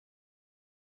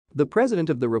The President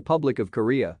of the Republic of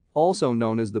Korea, also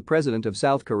known as the President of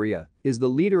South Korea, is the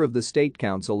leader of the State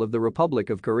Council of the Republic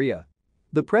of Korea.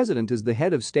 The President is the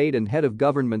head of state and head of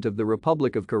government of the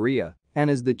Republic of Korea and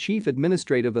is the chief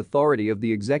administrative authority of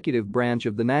the executive branch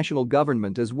of the national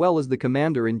government as well as the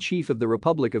Commander-in-Chief of the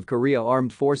Republic of Korea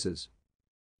Armed Forces.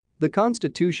 The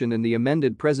Constitution and the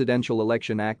amended Presidential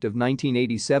Election Act of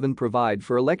 1987 provide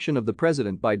for election of the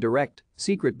president by direct,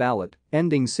 secret ballot,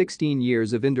 ending 16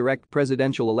 years of indirect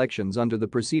presidential elections under the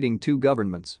preceding two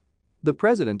governments. The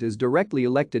president is directly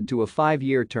elected to a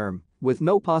 5-year term, with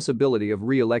no possibility of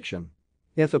re-election.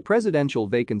 If a presidential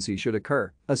vacancy should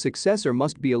occur, a successor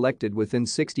must be elected within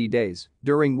 60 days,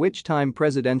 during which time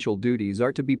presidential duties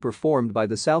are to be performed by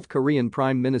the South Korean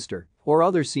Prime Minister or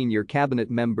other senior cabinet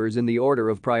members in the order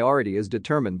of priority as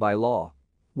determined by law.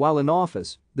 While in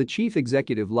office, the chief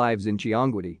executive lives in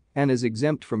Cheongwon and is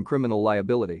exempt from criminal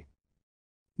liability.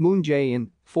 Moon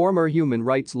Jae-in, former human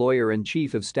rights lawyer and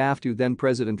chief of staff to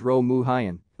then-President Roh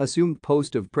Moo-hyun, assumed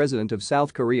post of President of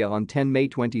South Korea on 10 May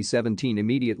 2017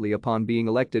 immediately upon being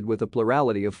elected with a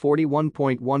plurality of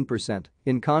 41.1%,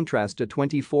 in contrast to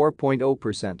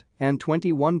 24.0% and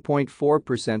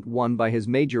 21.4% won by his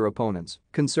major opponents,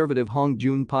 conservative Hong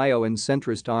Joon-pyo and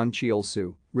centrist Ahn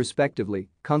Cheol-soo, respectively,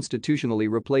 constitutionally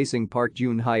replacing Park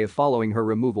Geun-hye following her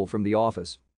removal from the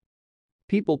office.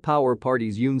 People Power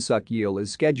Party's Yoon Suk-yeol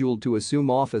is scheduled to assume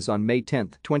office on May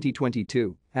 10,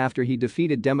 2022, after he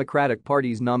defeated Democratic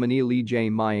Party's nominee Lee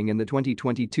Jae-myung in the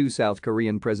 2022 South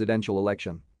Korean presidential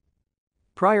election.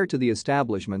 Prior to the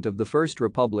establishment of the First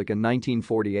Republic in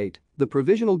 1948, the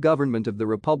Provisional Government of the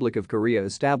Republic of Korea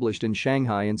established in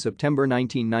Shanghai in September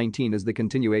 1919 as the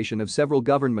continuation of several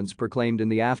governments proclaimed in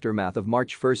the aftermath of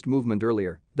March 1 movement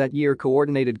earlier that year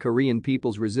coordinated Korean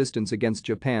people's resistance against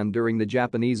Japan during the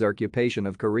Japanese occupation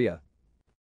of Korea.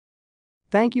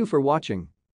 Thank you for watching.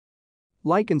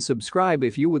 Like and subscribe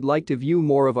if you would like to view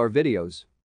more of our videos.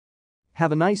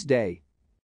 Have a nice day.